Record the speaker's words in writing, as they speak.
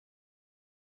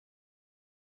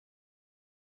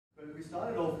But we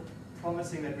started off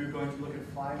promising that we were going to look at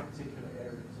 5 particular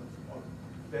areas of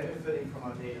benefiting from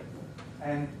our data.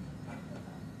 And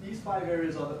these 5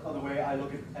 areas are the way I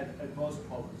look at most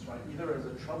problems, right? Either as a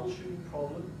troubleshooting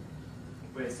problem,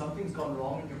 where something's gone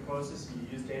wrong in your process, and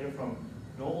you use data from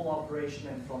normal operation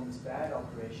and from this bad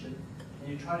operation,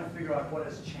 and you're trying to figure out what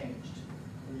has changed.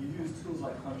 And you use tools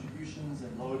like contributions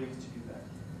and loadings to do that.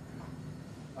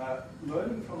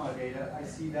 Learning from our data, I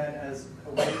see that as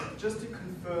a way just to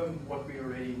confirm what we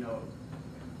already know.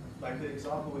 Like the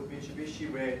example with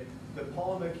Mitsubishi, where the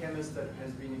polymer chemist that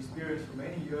has been experienced for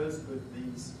many years with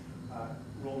these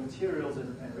raw materials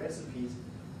and recipes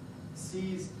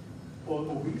sees, or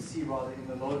we see rather in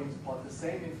the loadings part, the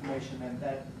same information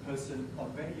that person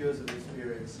of many years of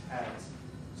experience has.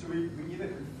 So we either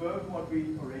confirm what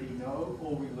we already know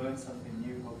or we learn something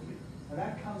new, hopefully. And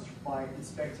that comes by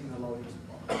inspecting the loadings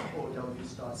plot, or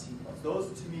W-star C plots.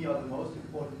 Those to me are the most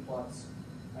important plots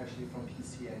actually from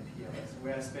PCA and PLS,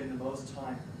 where I spend the most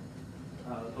time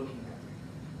looking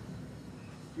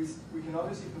at. We can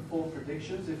obviously perform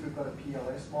predictions if we've got a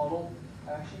PLS model.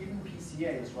 Actually, even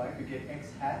PCAs, right? We get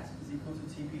X hat is equal to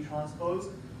TP transpose.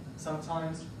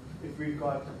 Sometimes, if we've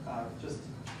got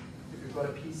if we've got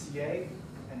a PCA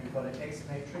and we've got an X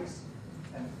matrix,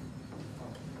 and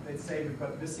let's say we've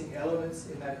got missing elements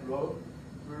in that row,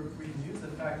 we can use the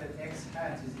fact that X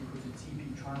hat is equal to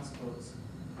TP transpose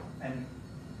and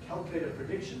calculate a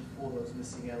prediction for those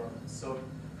missing elements. So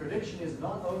prediction is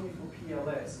not only for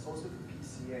PLS, it's also for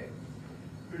PCA.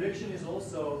 Prediction is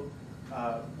also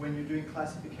when you're doing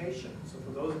classification. So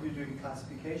for those of you doing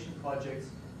classification projects,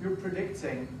 you're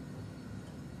predicting,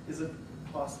 is it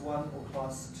class 1 or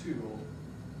class 2? Or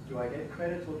do I get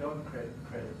credit or don't credit?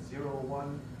 0 or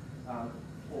 1,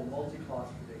 or multi-class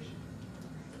prediction.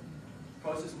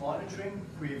 Process monitoring,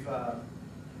 we've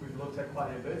looked at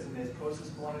quite a bit, and there's process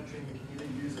monitoring. You can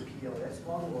either use a PLS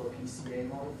model or a PCA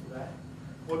model for that.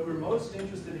 What we're most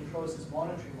interested in process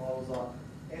monitoring models are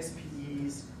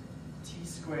SPEs,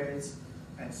 T-squares,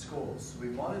 and scores. So we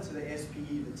monitor the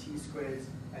SPE, the T-squares,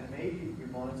 and maybe we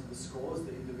monitor the scores,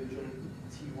 the individual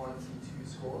T1, T2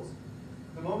 scores.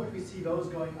 The moment we see those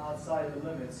going outside the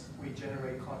limits, we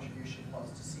generate contribution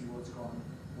plots to see what's gone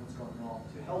wrong,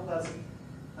 to help us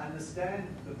understand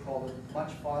the problem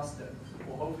much faster,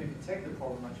 or hopefully detect the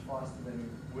problem much faster than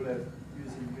we would have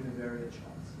using univariate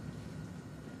charts.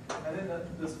 And then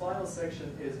this final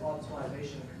section is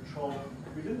optimization and control.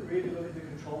 We didn't really look at the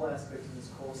control aspect of this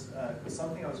course. It was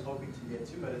something I was hoping to get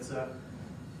to, but it's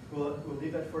we'll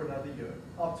leave that for another year.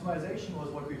 Optimization was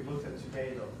what we've looked at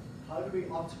today, though. How do we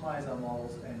optimize our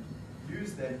models and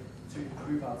use them to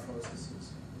improve our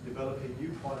processes, developing new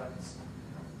products?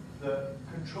 The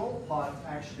control part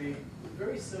actually is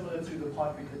very similar to the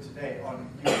part we did today on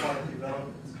new product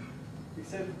development.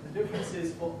 Except the difference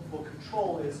is for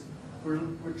control is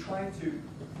we're trying to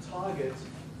target,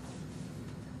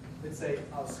 let's say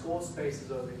our score space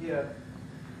is over here.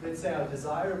 Let's say our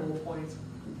desirable point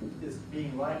is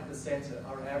being right at the center,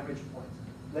 our average point.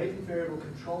 Latent variable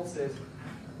control says,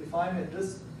 if I'm at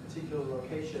this particular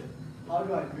location, how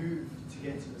do I move to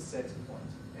get to the center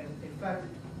point? And in fact,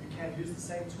 you can use the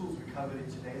same tools we covered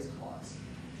in today's class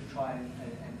to try and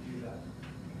do that.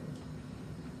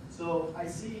 So I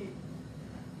see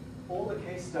all the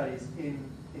case studies in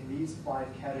these 5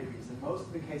 categories, and most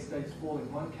of the case studies fall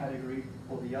in one category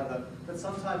or the other, but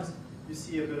sometimes you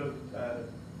see a bit of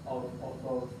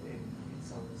both in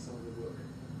some of the work.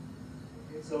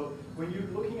 Okay, so when you're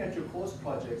looking at your course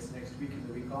projects next week and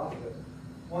the week after,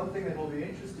 one thing that will be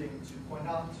interesting to point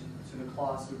out to the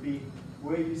class would be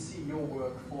where you see your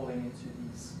work falling into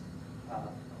these,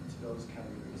 into those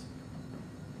categories.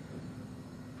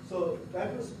 So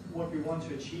that was what we want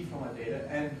to achieve from our data,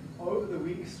 and over the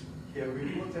weeks here, we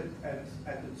looked at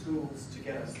the tools to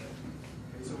get us there.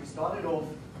 Okay, so we started off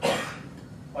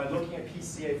by looking at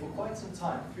PCA for quite some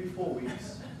time, 3-4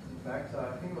 weeks. In fact,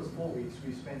 I think it was 4 weeks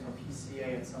we spent on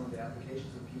PCA and some of the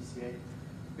applications of PCA,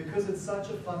 because it's such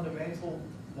a fundamental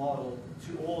model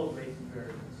to all of latent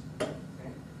variables. Okay?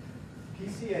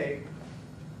 PCA,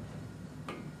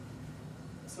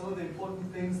 some of the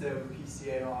important things there with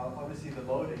PCA are obviously the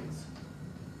loadings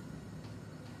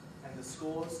and the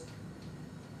scores,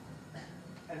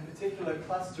 and particular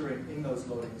clustering in those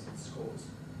loadings and scores.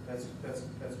 That's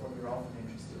what we're often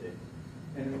interested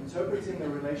in. And interpreting the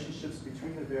relationships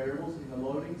between the variables in the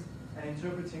loadings and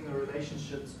interpreting the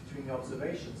relationships between the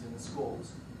observations in the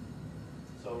scores.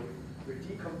 So we're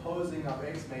decomposing our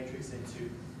X matrix into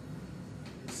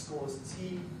scores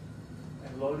T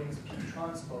and loadings P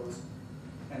transpose,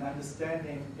 and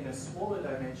understanding in a smaller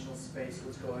dimensional space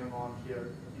what's going on here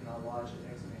in our larger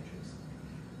X matrix.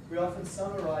 we often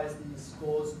summarize these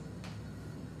scores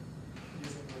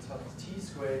using what's called t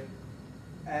squared,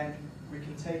 and we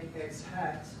can take x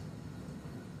hat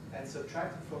and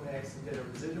subtract it from x and get a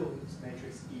residuals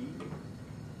matrix E.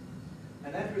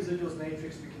 And that residuals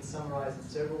matrix we can summarize in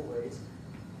several ways.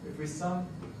 If we sum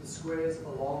the squares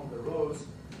along the rows,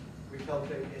 we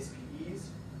calculate SPEs.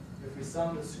 If we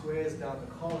sum the squares down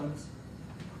the columns,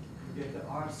 we get the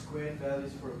R squared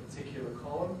values for a particular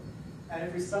column. And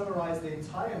if we summarize the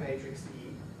entire matrix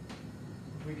E,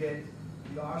 we get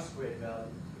the R squared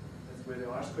value. That's where the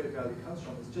R squared value comes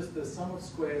from. It's just the sum of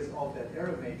squares of that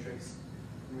error matrix.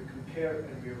 And we compare it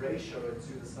and we ratio it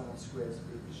to the sum of squares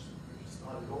which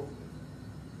started off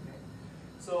with. Okay?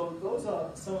 So those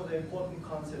are some of the important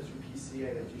concepts from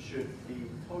PCA that you should be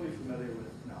totally familiar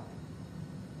with now.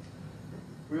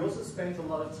 We also spent a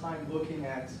lot of time looking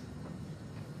at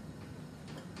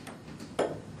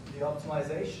the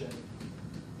optimization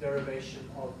derivation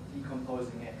of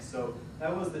decomposing X. So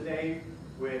that was the day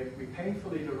where we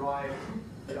painfully derived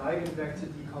the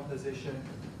eigenvector decomposition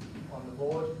on the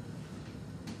board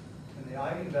and the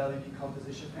eigenvalue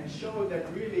decomposition, and showed that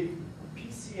really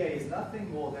PCA is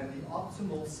nothing more than the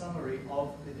optimal summary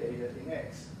of the data in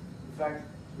X. In fact,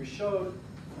 we showed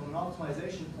from an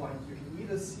optimization point, you can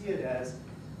either see it as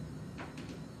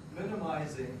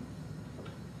minimizing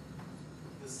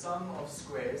the sum of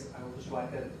squares, I will just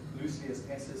write that loosely as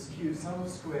SSQ, sum of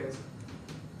squares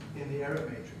in the error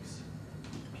matrix.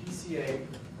 PCA,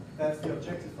 that's the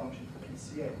objective function for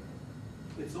PCA.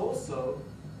 It's also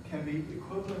can be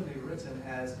equivalently written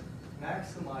as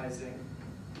maximizing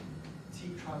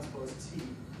T transpose T,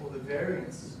 or the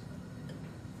variance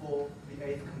for the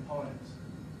eighth component.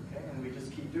 Okay, and we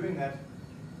just keep doing that.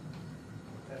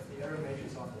 That's the error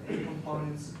matrix of the 8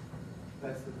 components.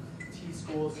 That's the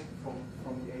t-scores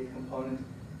from the 8th component.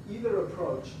 Either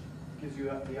approach gives you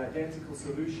the identical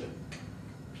solution.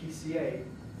 PCA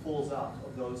falls out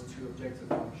of those two objective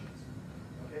functions.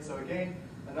 Okay, so again,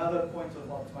 another point of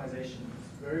optimization.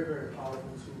 Very, very powerful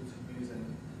tool to use. And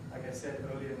like I said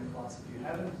earlier in the class, if you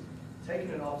haven't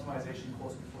taken an optimization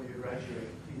course before you graduate,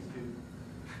 please do.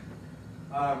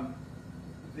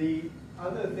 The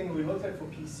other thing we looked at for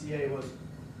PCA was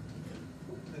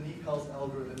the Niepel's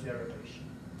algorithm derivation,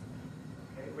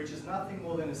 okay, which is nothing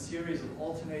more than a series of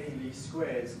alternating least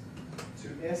squares to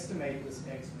estimate this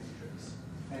X matrix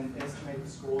and estimate the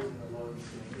scores in the loads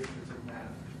in an iterative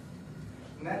manner.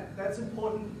 And that's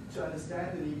important to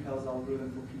understand the Niepel's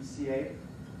algorithm for PCA,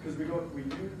 because we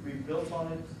built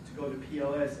on it to go to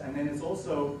PLS, and then it's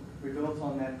also, we built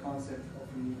on that concept of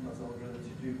the Niepel's algorithm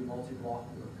to do the multi-block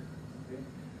work. Okay?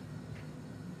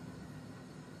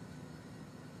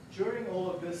 During all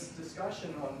of this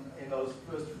discussion in those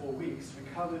first 4 weeks, we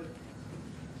covered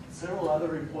several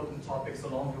other important topics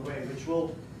along the way, which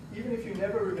will, even if you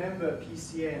never remember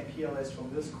PCA and PLS from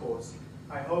this course,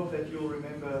 I hope that you'll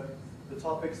remember the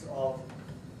topics of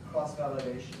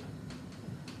cross-validation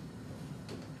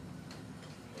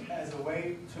as a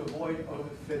way to avoid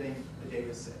overfitting the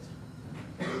data set.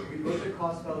 We looked at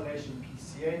cross-validation in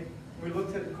PCA, we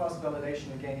looked at the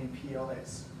cross-validation again in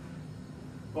PLS.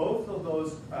 Both of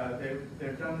those,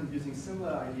 they're done using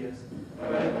similar ideas,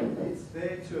 but it's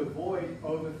there to avoid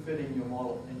overfitting your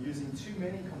model and using too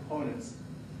many components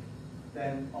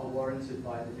than are warranted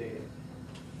by the data.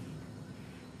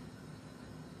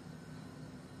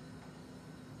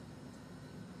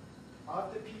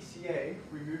 After PCA,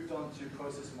 we moved on to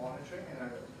process monitoring,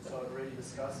 and so I've already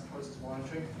discussed process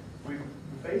monitoring. We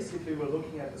basically were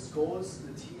looking at the scores,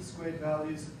 the t-squared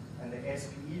values, and the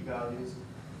SPE values,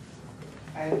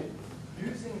 and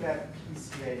using that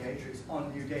PCA matrix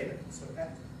on new data. So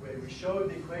where we showed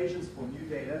the equations for new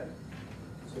data,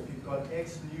 so if you've got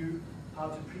x new, how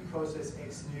to pre-process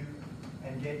x new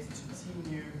and get to t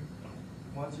new.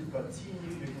 Once you've got t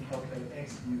new, you can calculate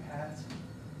x new hat.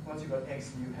 Once you've got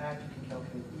x new hat, you can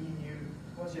calculate e new.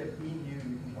 Once you have e new,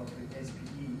 you can calculate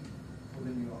SPE for the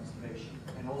new observation,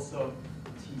 and also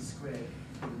t squared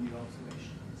for the new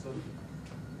observation. So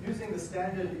using the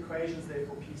standard equations there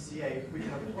for PCA, we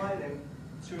can apply them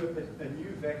to a new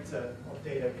vector of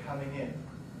data coming in.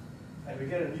 And we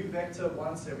get a new vector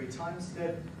once every time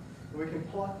step, and we can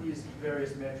plot these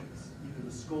various metrics, either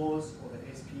the scores or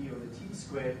the SPE or the t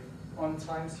squared, on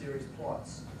time series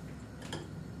plots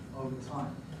over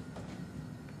time.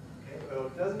 Okay? Well,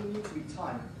 it doesn't need to be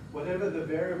time. Whatever the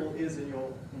variable is in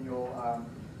your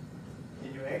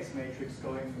X matrix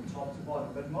going from top to bottom.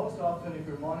 But most often, if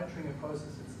you're monitoring a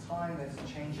process, it's time that's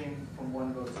changing from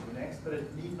one row to the next, but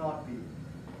it need not be.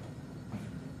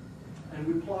 And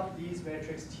we plot these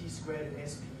metrics, t squared and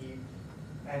SPE,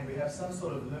 and we have some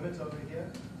sort of limit over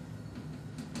here.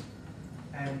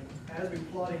 And as we're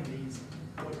plotting these,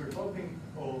 what we're hoping,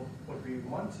 or what we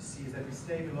want to see, is that we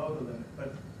stay below the limit.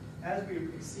 But as we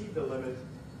exceed the limit,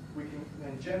 we can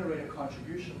then generate a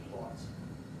contribution plot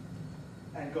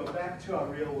and go back to our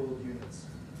real world units.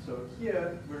 So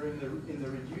here, we're in the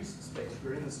reduced space.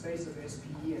 We're in the space of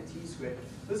SPE and T-squared.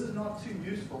 This is not too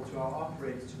useful to our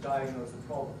operators to diagnose the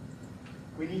problem.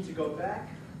 We need to go back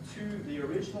to the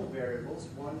original variables,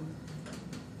 1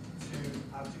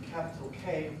 to up to capital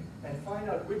K, and find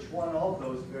out which one of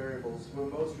those variables were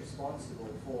most responsible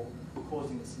for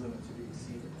causing this limit to be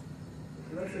exceeded.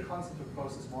 So that's the concept of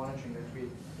process monitoring that we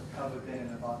covered then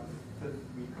in about the 5th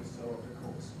week or so of the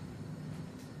course.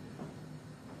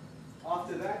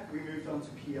 After that, we moved on to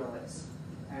PLS.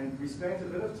 And we spent a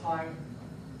bit of time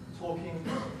talking,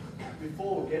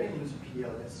 before getting into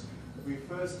PLS, we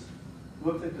first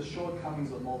looked at the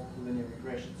shortcomings of multiple linear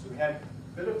regression. So we had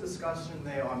a bit of discussion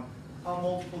there on how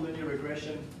multiple linear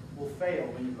regression will fail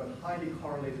when you've got highly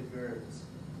correlated variables.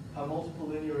 How multiple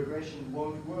linear regression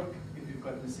won't work if you've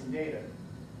got missing data.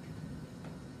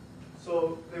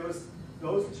 So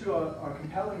those two are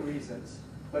compelling reasons,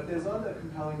 but there's other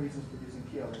compelling reasons for using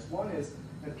PLS. One is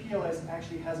that PLS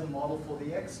actually has a model for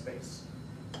the X space.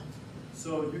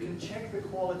 So you can check the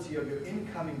quality of your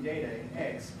incoming data in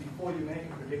X before you make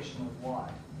a prediction of Y,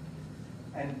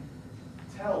 and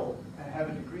tell and have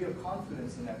a degree of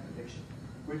confidence in that prediction,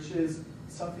 which is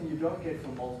something you don't get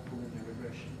from multiple linear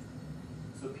regression.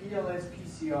 So PLS,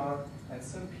 PCR, and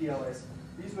SimPLS,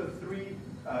 these were three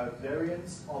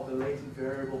variants of the latent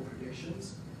variable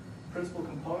predictions. Principal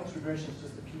components regression is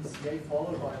just the PCA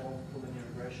followed by multiple linear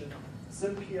regression.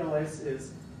 SimPLS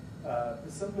is a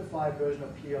simplified version of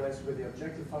PLS where the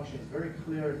objective function is very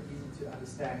clear and easy to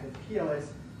understand. And PLS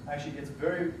actually gets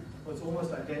it's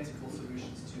almost identical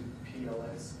solutions to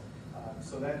PLS.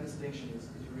 So that distinction is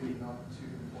really not too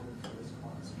important for this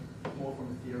class. More from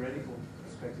a theoretical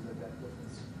perspective that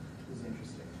difference is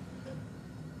interesting.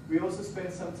 We also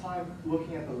spent some time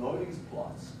looking at the loadings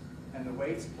plots and the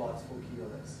weights plots for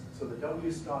PLS. So the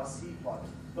W star C plot.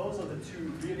 Those are the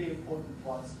two really important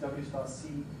plots, W star C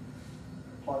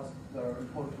plots that are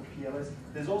important for PLS.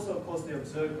 There's also, of course, the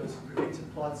observed versus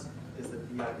predicted plots. There's the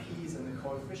VIPs and the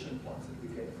coefficient plots that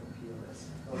we get from PLS.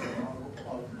 Those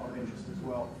are of interest as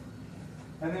well.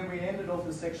 And then we ended off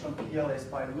the section on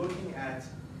PLS by looking at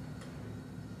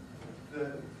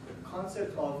the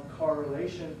concept of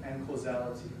correlation and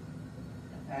causality,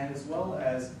 and as well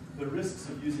as the risks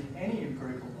of using any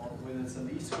empirical model, whether it's a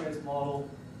least squares model,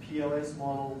 PLS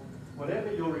model,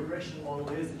 whatever your regression model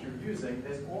is that you're using,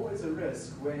 there's always a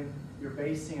risk when you're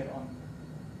basing it on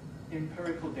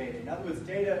empirical data. In other words,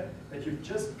 data that you've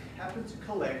just happened to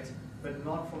collect, but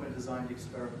not from a designed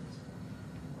experiment.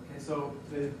 Okay, so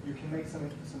you can make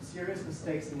some serious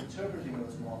mistakes in interpreting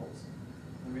those models.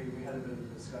 And we had a bit of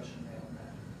a discussion there on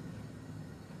that.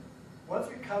 Once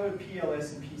we covered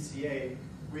PLS and PCA,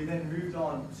 we then moved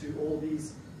on to all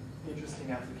these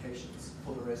interesting applications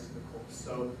for the rest of the course.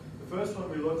 So the first one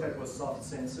we looked at was soft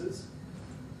sensors,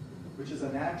 which is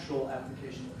a natural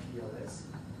application of PLS.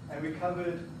 And we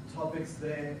covered topics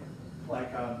there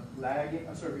like lagging.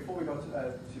 I'm sorry, before we got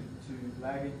to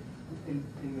lagging,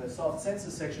 in the soft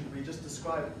sensor section, we just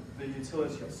described the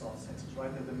utility of soft sensors,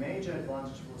 right? That the major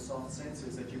advantage for a soft sensor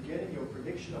is that you're getting your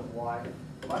prediction of Y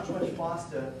much, much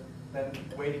faster than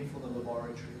waiting for the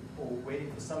laboratory or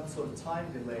waiting for some sort of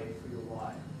time delay for your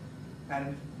Y.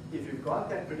 And if you've got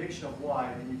that prediction of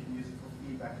Y, then you can use it for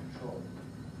feedback control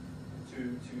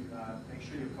to make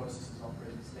sure your process is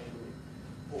operating stably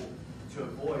or to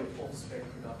avoid off-spec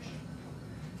production.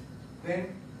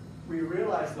 Then we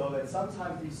realized, though, that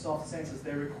sometimes these soft sensors,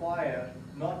 they require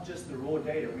not just the raw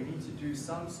data. We need to do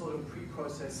some sort of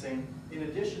pre-processing in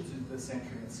addition to the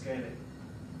centering and scaling.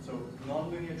 So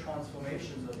nonlinear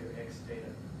transformations of your X data,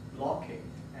 blocking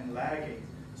and lagging.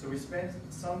 So we spent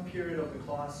some period of the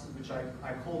class, which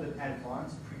I called it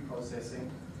advanced pre-processing.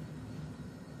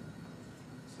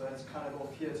 So that's kind of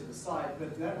off here to the side,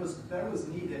 but that was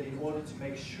needed in order to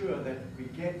make sure that we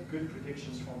get good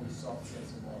predictions from these soft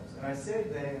sensor models. And I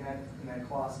said there in that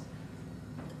class,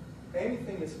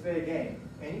 anything is fair game.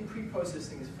 Any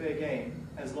pre-processing is fair game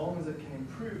as long as it can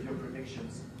improve your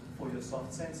predictions for your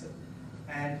soft sensor.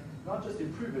 And not just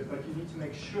improve it, but you need to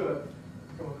make sure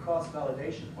from a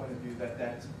cross-validation point of view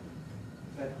that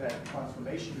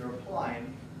transformation you're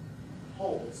applying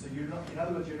holds. So you're not, in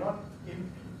other words, you're not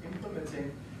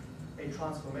implementing a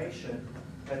transformation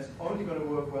that's only going to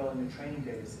work well in your training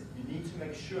data set. You need to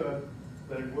make sure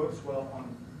that it works well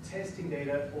on testing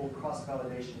data or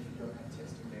cross-validation if you don't have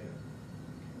testing data.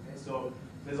 Okay, so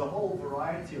there's a whole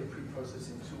variety of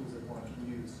pre-processing tools that one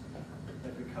can use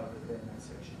that we covered there in that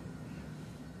section.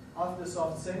 After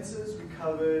soft sensors, we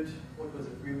covered, what was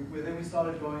it? Then we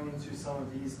started going into some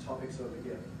of these topics over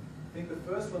here. I think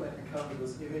the first one that we covered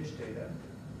was image data.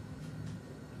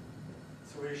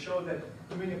 So we showed that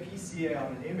doing a PCA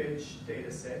on an image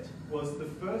data set was the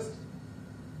first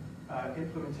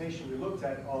implementation we looked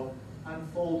at of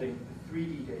unfolding a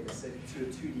 3D data set to a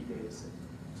 2D data set.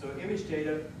 So image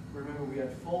data, remember we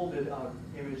had folded our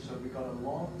image, so we got a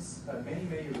long, many,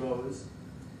 many rows,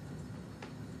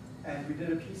 and we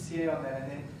did a PCA on that,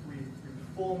 and then we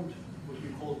performed what we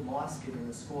called masking in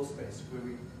the score space, where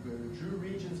we drew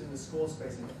regions in the score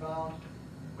space and found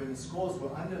when the scores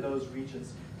were under those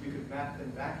regions, we could map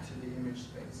them back to the image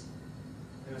space.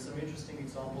 There were some interesting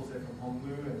examples there from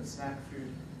Honglu and Snack Food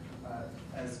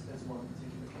as one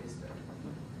particular case there.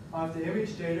 After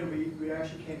image data, we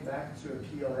actually came back to a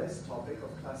PLS topic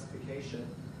of classification.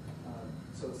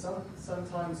 So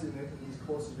sometimes in these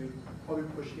courses, we probably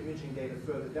push imaging data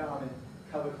further down and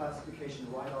cover classification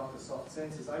right after soft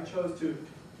sensors. I chose to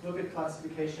look at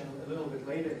classification a little bit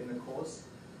later in the course,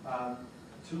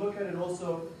 to look at it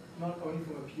also not only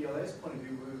from a PLS point of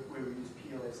view, where we use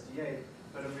PLSDA,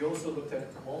 but we also looked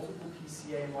at multiple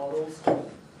PCA models,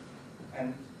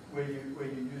 and where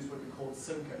you use what we call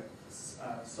SIMCA,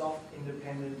 soft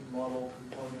independent model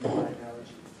component by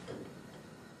analogy.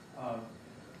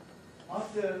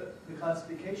 After the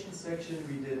classification section,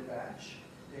 we did batch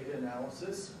data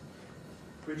analysis,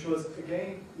 which was,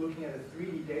 again, looking at a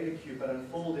 3D data cube, but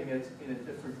unfolding it in a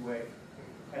different way.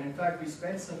 And in fact, we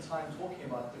spent some time talking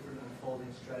about different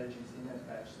unfolding strategies in that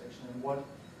batch section, and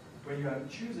when you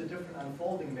choose a different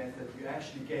unfolding method, you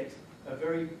actually get a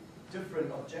very different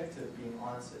objective being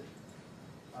answered.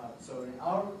 So in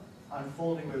our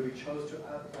unfolding, where we chose to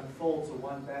unfold so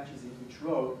one batch is in each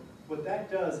row, what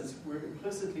that does is we're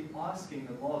implicitly asking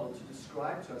the model to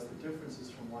describe to us the differences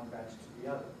from one batch to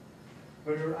the other.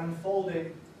 When we're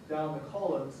unfolding down the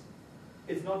columns,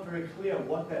 it's not very clear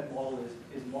what that model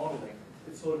is modeling.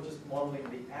 It's sort of just modeling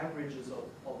the averages of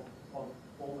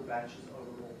all the batches over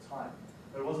all time.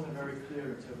 There wasn't a very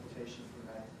clear interpretation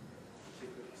from that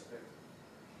particular perspective.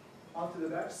 After the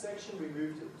batch section, we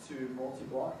moved to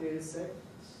multi-block data sets,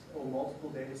 or multiple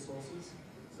data sources.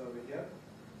 It's over here.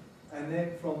 And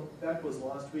then that was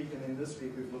last week, and then this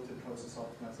week we've looked at process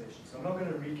optimization. So I'm not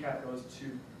going to recap those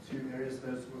two areas.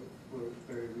 Those were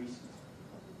very recent.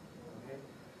 Okay.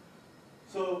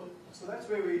 So that's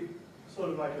where we sort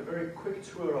of like a very quick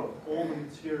tour of all the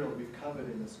material we've covered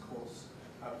in this course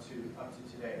up to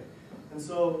today. And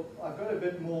so I've got a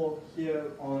bit more here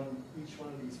on each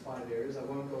one of these 5 areas. I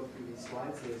won't go through these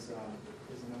slides. There's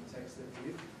enough text there for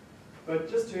you. But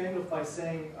just to end off by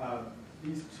saying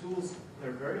these tools,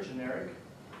 they're very generic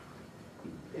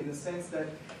in the sense that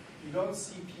you don't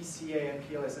see PCA and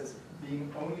PLS as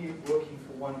being only working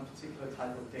for one particular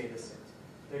type of data set.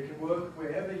 They can work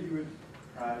wherever you would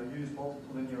use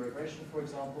multiple linear regression, for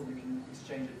example. You can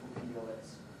exchange it for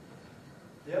PLS.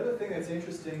 The other thing that's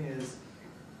interesting is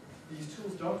these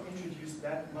tools don't introduce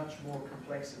that much more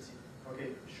complexity. Okay,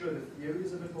 sure, the theory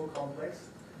is a bit more complex,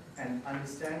 and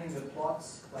understanding the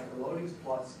plots, like the loadings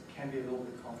plots, can be a little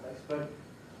bit complex. But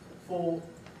for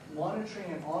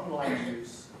monitoring and online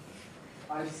use,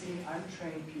 I've seen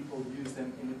untrained people use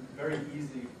them in a very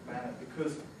easy manner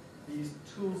because these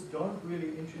tools don't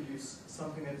really introduce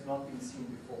something that's not been seen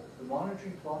before. The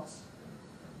monitoring plots,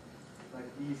 like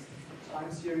these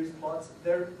time series plots,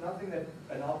 they're nothing that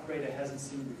an operator hasn't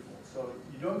seen before. So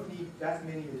you don't need that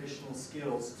many additional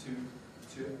skills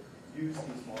to use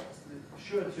these models.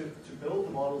 Sure, to build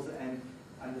the models and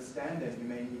understand them, you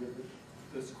may need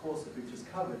this course that we've just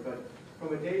covered, but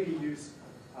from a daily use,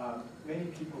 many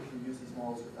people can use these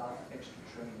models without extra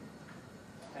training.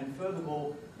 And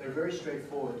furthermore, they're very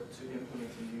straightforward to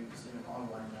implement and use in an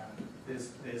online manner.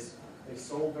 They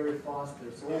solve very fast.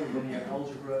 There's all linear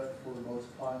algebra for the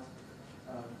most part,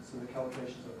 so the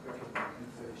calculations are quick and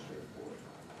fairly straightforward.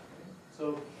 Okay.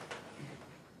 So